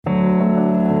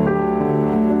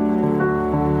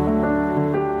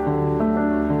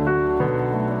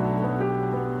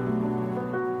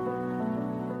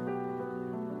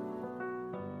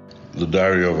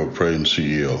Diary of a Praying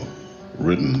CEO,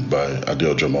 written by Ade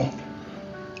Ojomo,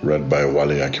 read by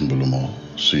Wale Akinbulumo,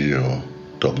 CEO,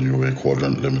 KUW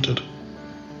Quadrant Limited.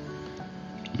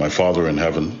 My Father in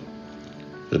heaven,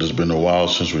 it has been a while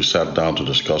since we sat down to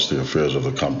discuss the affairs of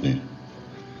the company.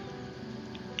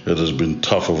 It has been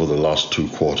tough over the last 2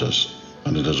 quarters,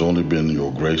 and it has only been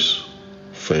your grace,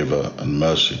 favor, and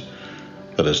mercy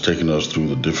that has taken us through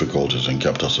the difficulties and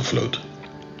kept us afloat.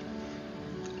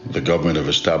 The government have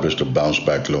established a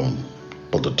bounce-back loan,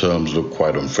 but the terms look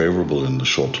quite unfavorable in the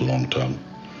short to long term.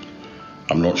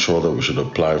 I'm not sure that we should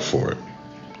apply for it,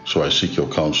 so I seek your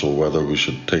counsel whether we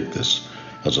should take this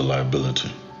as a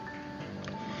liability.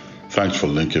 Thanks for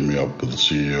linking me up with the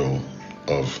CEO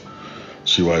of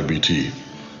CYBT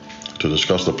to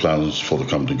discuss the plans for the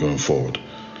company going forward,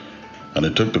 and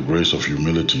it took the grace of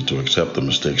humility to accept the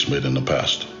mistakes made in the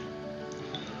past.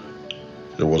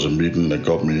 It was a meeting that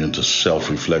got me into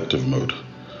self-reflective mode,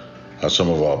 as some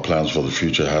of our plans for the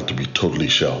future had to be totally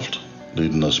shelved,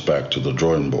 leading us back to the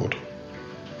drawing board.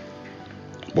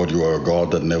 But you are a God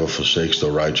that never forsakes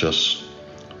the righteous,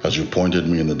 as you pointed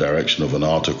me in the direction of an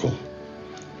article.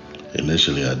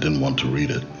 Initially, I didn't want to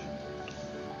read it,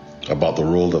 about the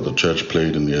role that the church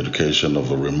played in the education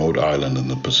of a remote island in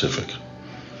the Pacific.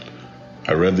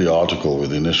 I read the article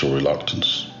with initial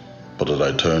reluctance, but as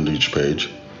I turned each page,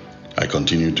 I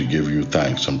continued to give you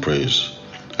thanks and praise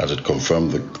as it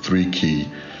confirmed the 3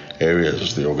 key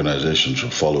areas the organization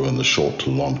should follow in the short to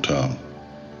long term.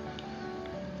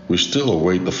 We still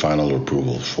await the final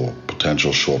approval for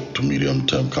potential short to medium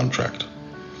term contract,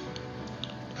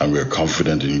 and we are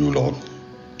confident in you, Lord,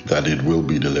 that it will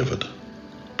be delivered.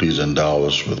 Please endow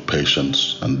us with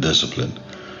patience and discipline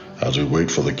as we wait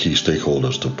for the key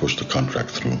stakeholders to push the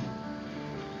contract through.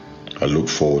 I look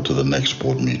forward to the next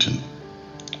board meeting.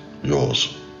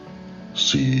 Yours,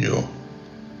 CEO.